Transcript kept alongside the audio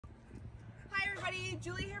everybody,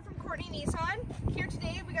 Julie here from Courtney Nissan. Here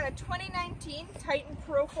today we got a 2019 Titan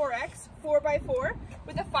Pro4x 4x4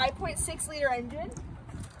 with a 5.6 liter engine.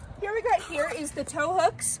 Here is the tow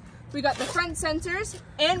hooks, we got the front sensors,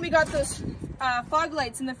 and we got those fog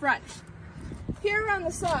lights in the front. Here around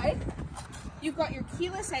the side, you've got your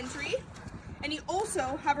keyless entry, and you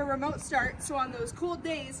also have a remote start, so on those cold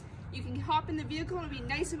days, you can hop in the vehicle and be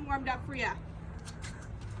nice and warmed up for you.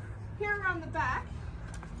 Here around the back,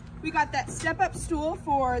 we got that step-up stool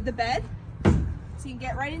for the bed, so you can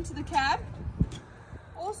get right into the cab.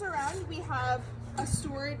 Also around, we have a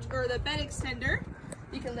storage, or the bed extender.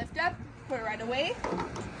 You can lift up, put it right away.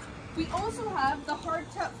 We also have the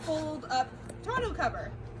hardtop fold-up tonneau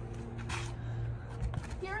cover.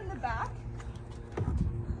 Here in the back,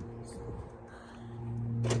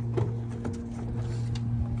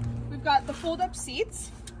 we've got the fold-up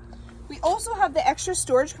seats. We also have the extra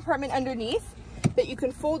storage compartment underneath that you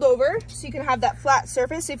can fold over, so you can have that flat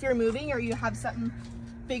surface if you're moving or you have something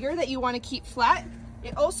bigger that you want to keep flat.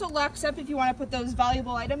 It also locks up if you want to put those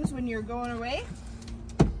valuable items when you're going away.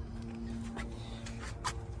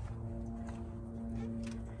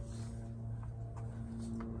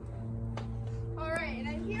 Alright, and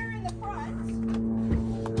then here in the front,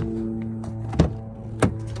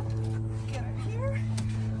 get up here.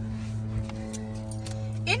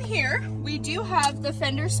 In here, we do have the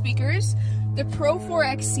Fender speakers, the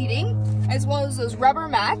Pro4x seating, as well as those rubber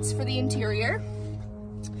mats for the interior.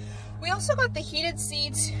 We also got the heated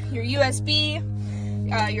seats, your USB,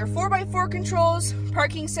 your 4x4 controls,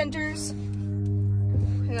 parking centers,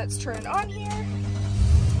 and that's turned on here.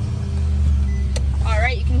 All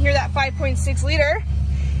right, you can hear that 5.6 liter.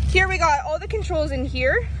 Here we got all the controls in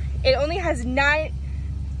here. It only has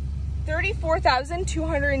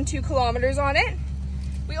 34,202 kilometers on it.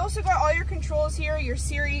 We also got all your controls here, your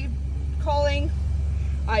Siri calling,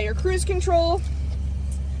 your cruise control,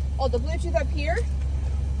 all the Bluetooth up here.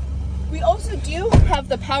 We also do have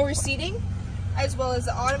the power seating as well as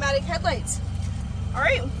the automatic headlights. All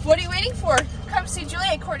right, what are you waiting for? Come see Julie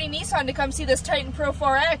at Courtney Nissan to come see this Titan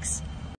Pro4x.